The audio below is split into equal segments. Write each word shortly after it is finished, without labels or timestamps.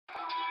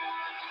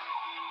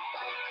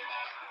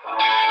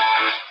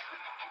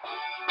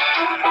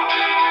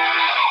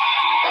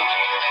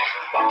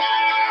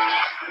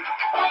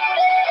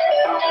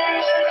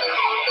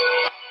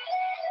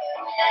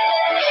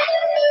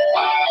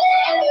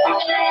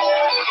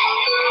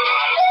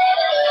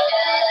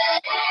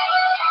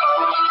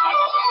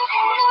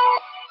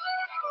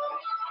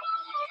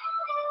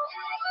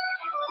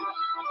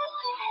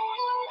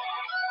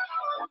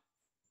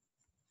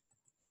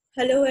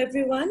Hello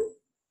everyone,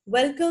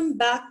 welcome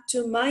back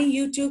to my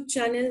YouTube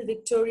channel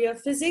Victoria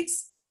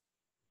Physics.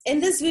 In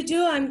this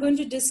video, I'm going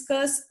to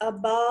discuss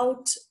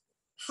about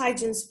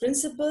Huygens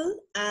Principle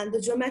and the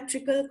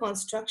geometrical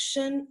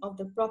construction of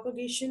the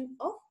propagation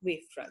of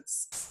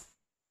wavefronts.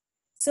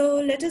 So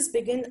let us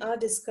begin our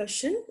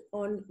discussion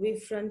on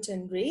wavefront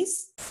and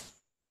rays.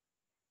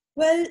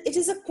 Well, it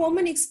is a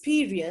common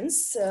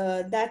experience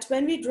that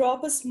when we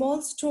drop a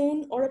small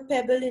stone or a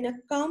pebble in a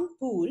calm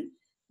pool,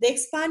 the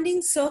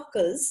expanding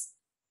circles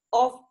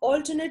of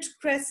alternate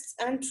crests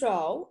and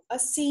trough are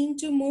seen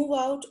to move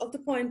out of the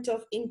point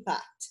of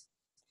impact.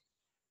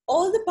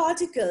 All the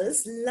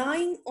particles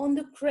lying on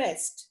the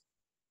crest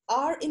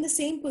are in the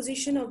same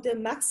position of their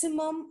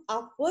maximum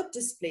upward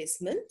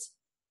displacement,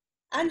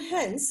 and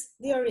hence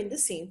they are in the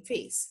same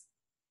phase.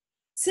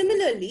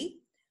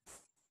 Similarly,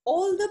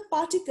 all the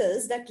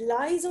particles that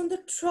lies on the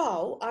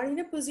trough are in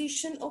a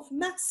position of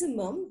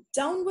maximum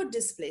downward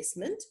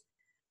displacement,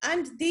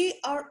 and they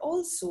are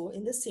also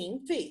in the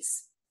same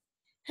phase.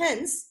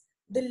 Hence,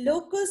 the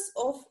locus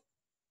of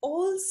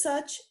all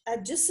such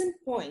adjacent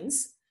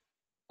points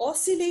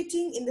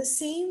oscillating in the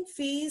same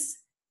phase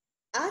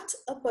at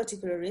a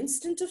particular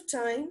instant of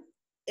time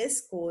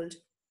is called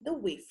the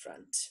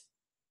wavefront.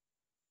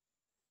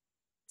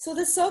 So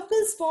the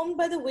circles formed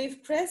by the wave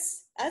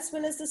crests as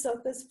well as the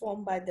circles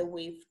formed by the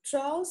wave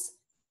troughs,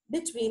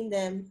 between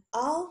them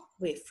are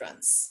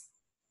wavefronts.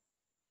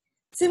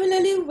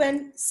 Similarly,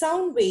 when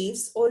sound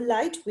waves or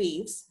light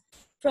waves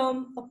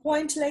from a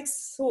point-like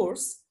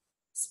source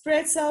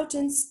spreads out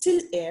in still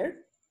air,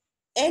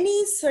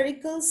 any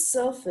spherical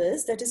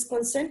surface that is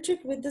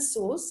concentric with the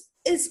source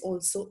is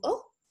also a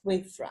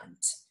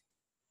wavefront.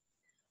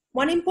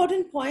 One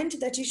important point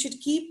that you should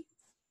keep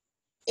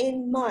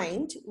in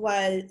mind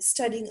while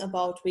studying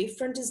about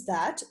wavefront is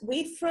that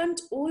wavefront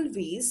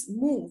always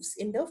moves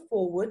in the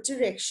forward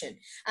direction.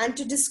 And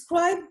to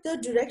describe the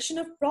direction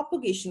of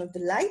propagation of the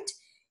light,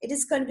 it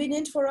is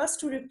convenient for us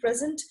to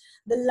represent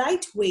the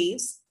light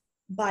waves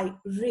by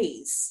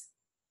rays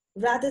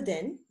rather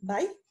than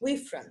by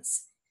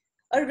wavefronts.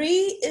 A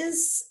ray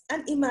is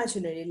an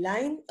imaginary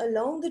line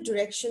along the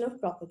direction of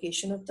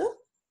propagation of the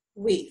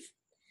wave,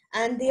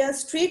 and they are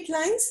straight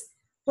lines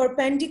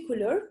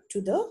perpendicular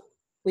to the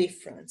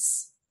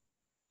wavefronts.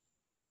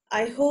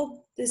 I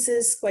hope this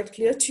is quite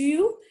clear to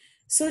you.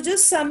 So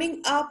just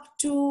summing up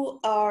to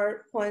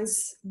our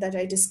points that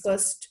I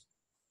discussed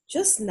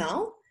just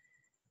now,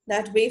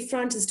 that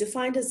wavefront is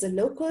defined as the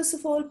locus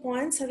of all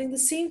points having the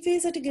same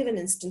phase at a given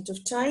instant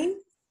of time,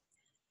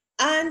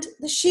 and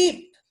the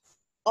shape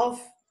of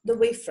the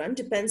wavefront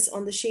depends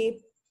on the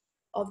shape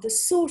of the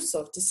source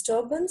of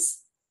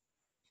disturbance.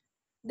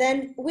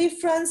 Then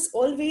wavefronts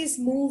always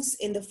moves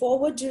in the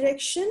forward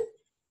direction,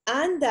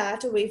 and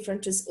that a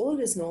wavefront is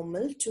always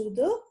normal to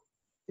the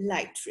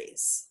light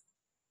rays.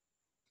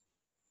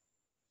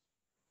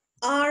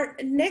 Our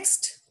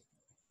next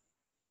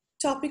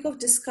topic of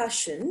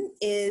discussion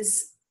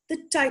is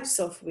the types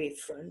of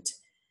wavefront.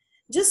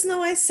 Just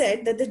now I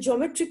said that the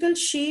geometrical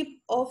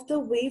shape of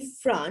the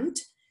wavefront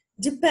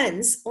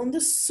depends on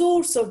the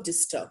source of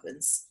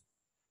disturbance.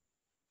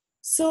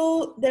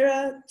 So there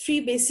are three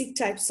basic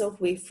types of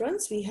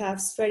wavefronts. We have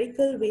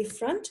spherical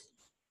wavefront.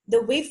 The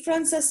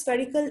wavefronts are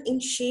spherical in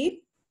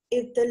shape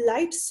if the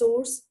light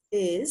source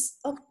is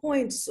a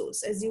point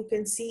source. As you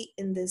can see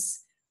in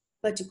this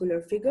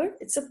particular figure,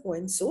 it's a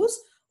point source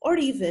or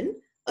even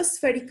a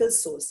spherical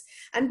source.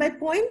 And by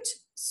point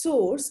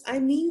source, I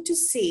mean to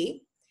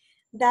say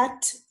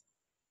that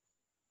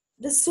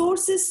the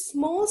source is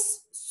small,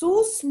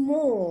 so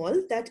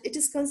small that it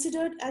is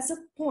considered as a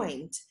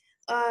point.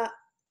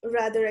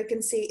 Rather, I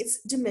can say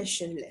it's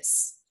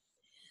dimensionless.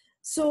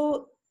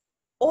 So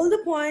all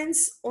the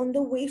points on the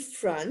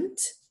wavefront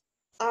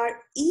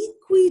are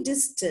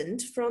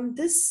equidistant from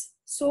this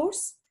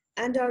source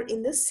and are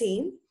in the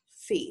same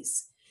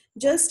phase.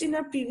 Just in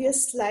our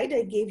previous slide,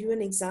 I gave you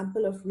an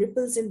example of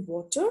ripples in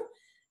water.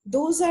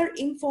 Those are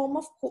in form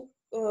of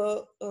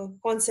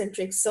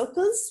concentric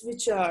circles,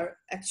 which are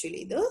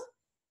actually the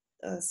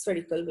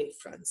spherical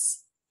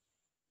wavefronts.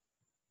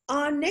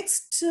 Our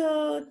next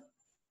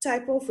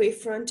type of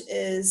wavefront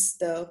is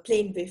the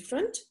plane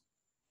wavefront.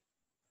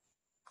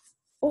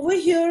 Over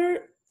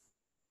here,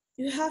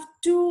 you have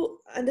to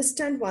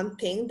understand one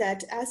thing,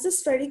 that as the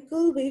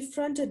spherical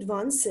wavefront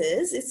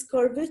advances, its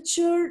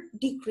curvature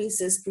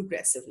decreases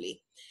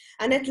progressively.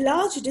 And at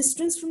large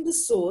distance from the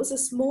source, a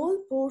small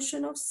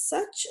portion of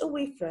such a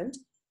wavefront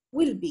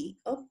will be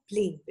a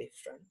plane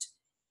wavefront.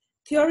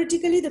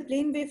 Theoretically, the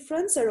plane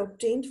wavefronts are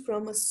obtained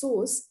from a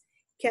source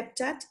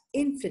kept at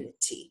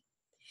infinity.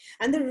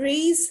 And the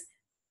rays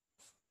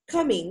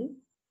coming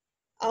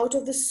out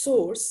of the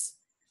source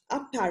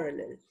are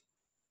parallel.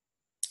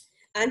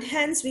 And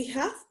hence we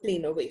have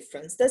planar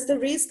wavefronts. Thus the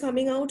rays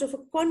coming out of a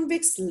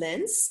convex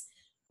lens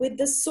with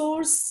the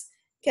source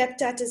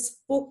kept at its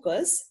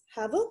focus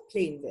have a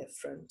plane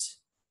wavefront.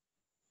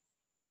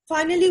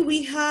 Finally,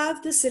 we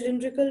have the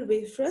cylindrical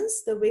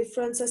wavefronts. The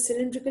wavefronts are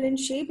cylindrical in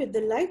shape if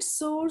the light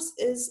source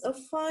is a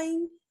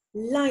fine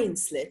line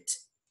slit.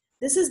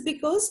 This is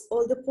because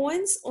all the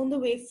points on the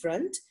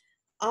wavefront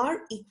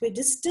are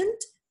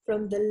equidistant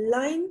from the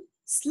line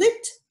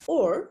slit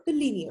or the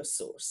linear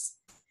source.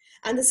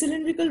 And the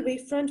cylindrical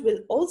wavefront will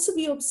also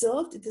be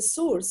observed if the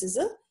source is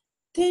a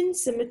thin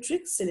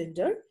symmetric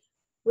cylinder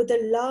with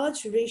a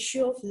large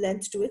ratio of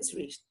length to its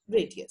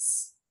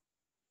radius.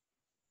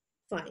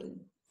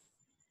 Fine.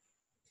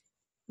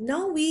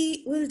 Now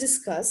we will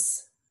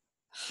discuss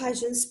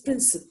Huygens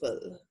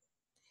Principle.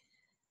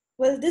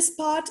 Well, this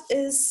part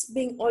is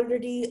being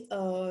already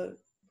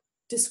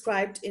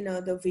described in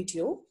another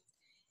video.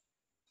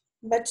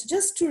 But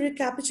just to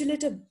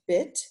recapitulate a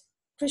bit,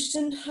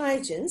 Christian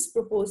Huygens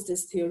proposed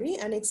this theory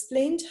and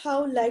explained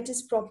how light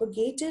is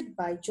propagated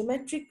by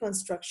geometric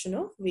construction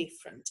of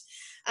wavefront.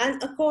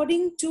 And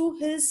according to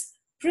his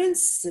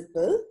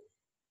principle,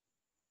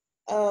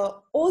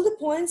 all the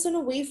points on a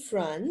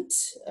wavefront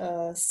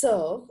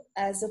serve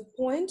as a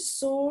point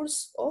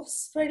source of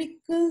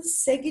spherical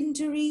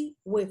secondary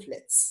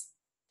wavelets.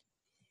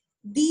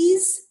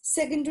 These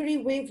secondary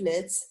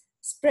wavelets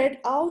spread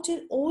out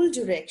in all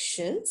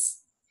directions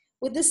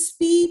with the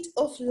speed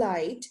of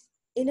light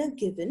in a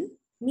given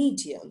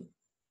medium.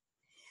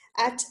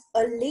 At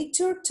a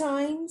later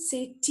time,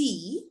 say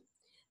t,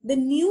 the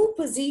new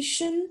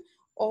position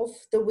of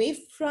the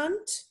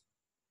wavefront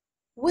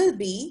will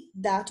be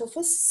that of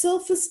a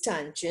surface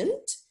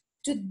tangent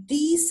to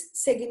these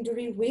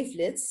secondary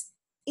wavelets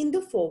in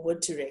the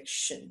forward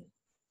direction.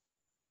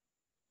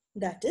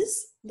 That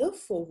is the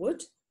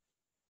forward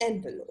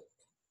envelope.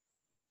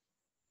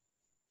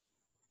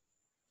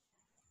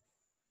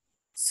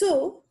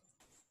 So,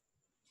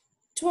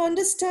 to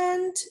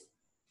understand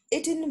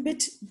it in a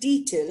bit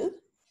detail,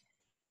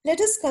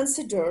 let us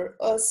consider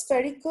a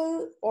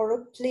spherical or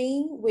a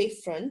plane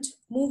wavefront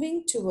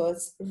moving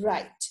towards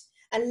right,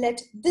 and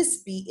let this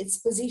be its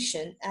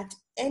position at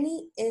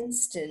any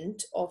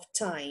instant of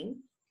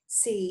time,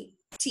 say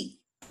t.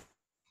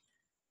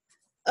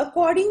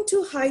 According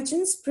to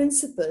Huygens'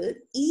 principle,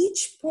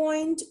 each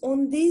point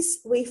on this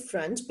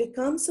wavefront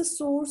becomes a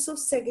source of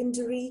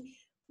secondary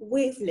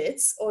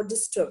wavelets or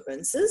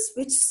disturbances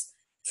which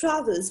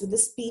travels with the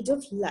speed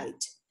of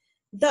light.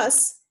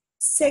 Thus,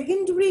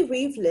 secondary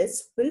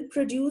wavelets will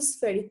produce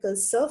spherical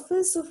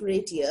surface of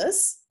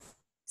radius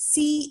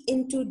c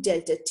into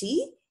delta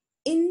t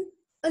in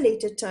a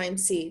later time,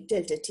 say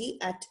delta t,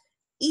 at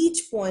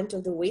each point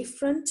of the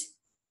wavefront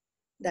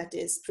that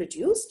is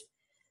produced.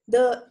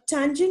 The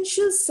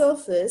tangential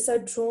surface are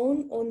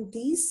drawn on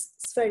these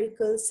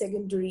spherical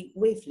secondary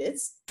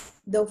wavelets.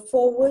 The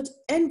forward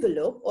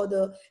envelope or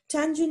the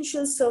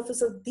tangential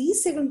surface of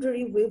these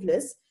secondary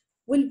wavelets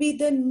will be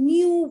the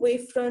new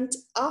wavefront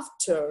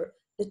after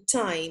the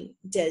time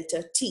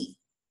delta t.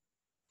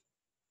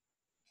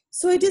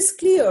 So it is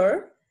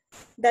clear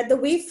that the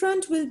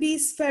wavefront will be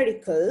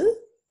spherical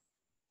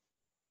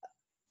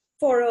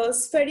for a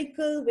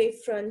spherical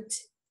wavefront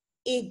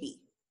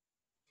AB,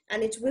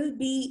 and it will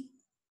be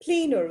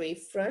planar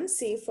wavefront,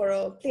 say for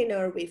a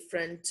planar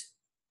wavefront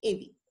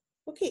AB.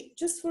 Okay,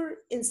 just for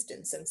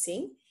instance, I'm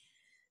saying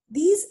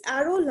these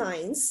arrow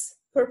lines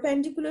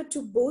perpendicular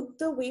to both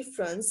the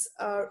wavefronts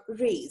are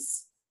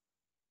rays,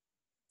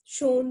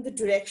 shown the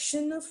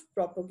direction of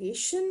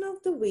propagation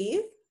of the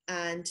wave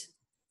and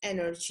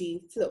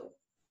energy flow.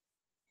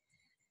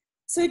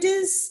 So it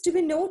is to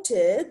be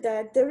noted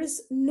that there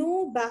is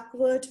no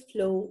backward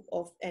flow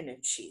of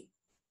energy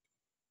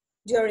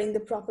during the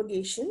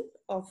propagation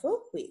of a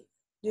wave.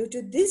 Due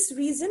to this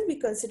reason, we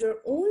consider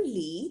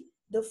only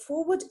the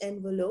forward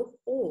envelope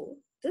or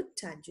the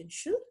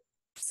tangential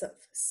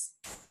surface.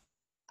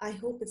 I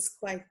hope it's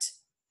quite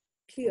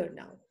clear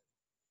now.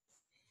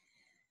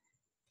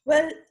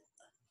 Well,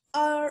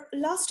 our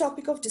last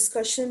topic of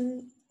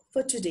discussion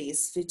for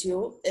today's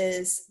video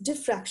is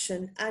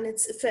diffraction and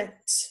its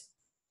effect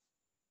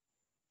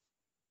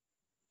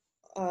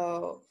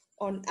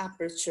on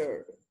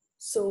aperture.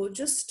 So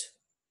just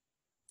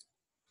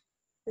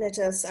let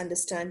us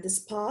understand this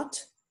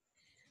part.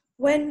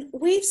 When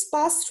waves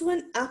pass through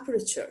an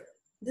aperture,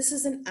 this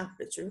is an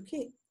aperture,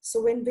 okay?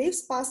 So when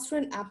waves pass through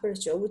an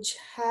aperture which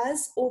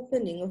has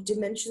opening of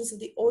dimensions of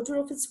the order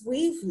of its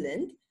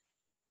wavelength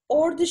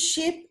or the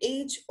shape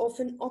edge of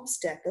an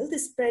obstacle, they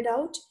spread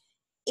out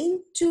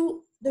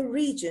into the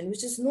region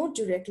which is not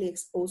directly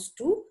exposed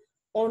to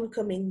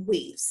oncoming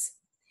waves.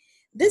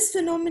 This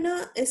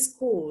phenomena is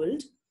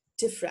called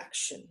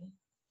diffraction.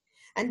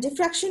 And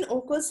diffraction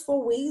occurs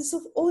for waves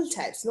of all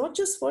types, not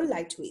just for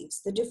light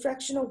waves. The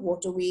diffraction of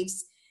water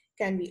waves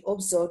can be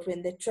observed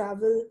when they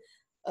travel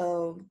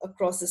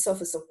across the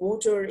surface of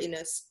water in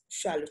a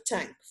shallow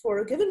tank. For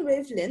a given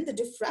wavelength, the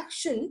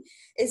diffraction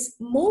is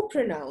more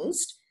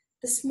pronounced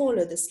the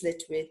smaller the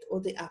slit width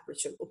or the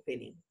aperture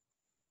opening.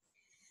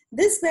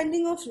 This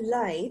bending of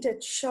light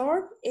at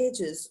sharp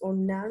edges or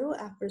narrow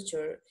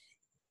aperture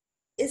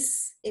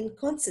is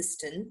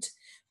inconsistent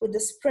with the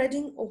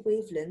spreading of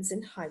wavelengths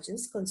in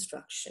Huygens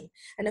construction.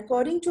 And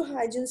according to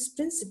Huygens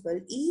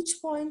principle,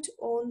 each point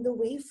on the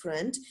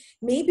wavefront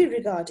may be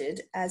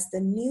regarded as the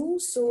new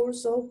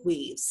source of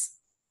waves,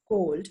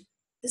 called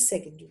the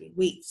secondary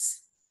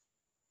waves.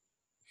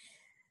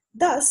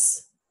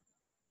 Thus,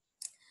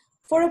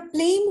 for a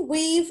plane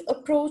wave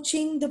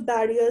approaching the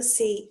barrier,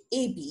 say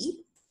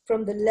AB,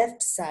 from the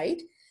left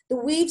side, the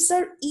waves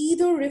are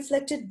either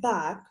reflected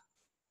back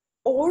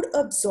or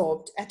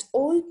absorbed at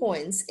all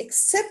points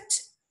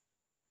except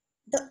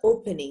the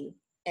opening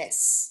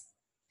S.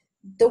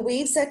 The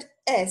waves at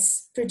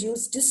S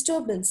produce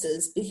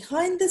disturbances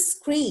behind the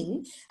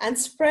screen and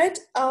spread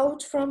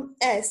out from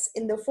S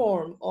in the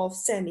form of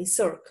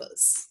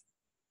semicircles.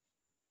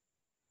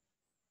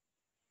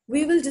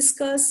 We will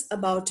discuss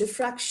about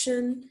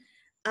diffraction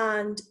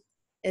and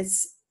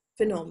its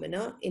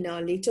phenomena in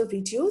our later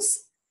videos.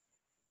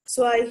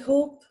 So I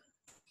hope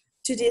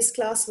today's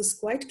class was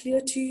quite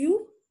clear to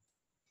you.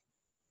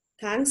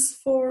 Thanks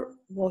for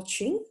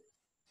watching.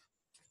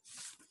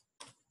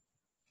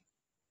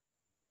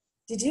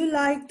 Did you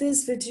like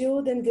this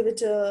video? Then give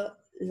it a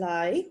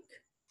like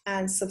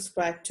and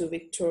subscribe to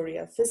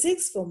Victoria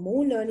Physics for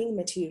more learning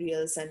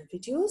materials and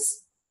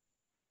videos.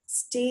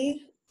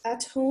 Stay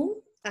at home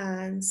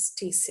and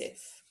stay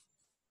safe.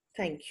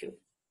 Thank you.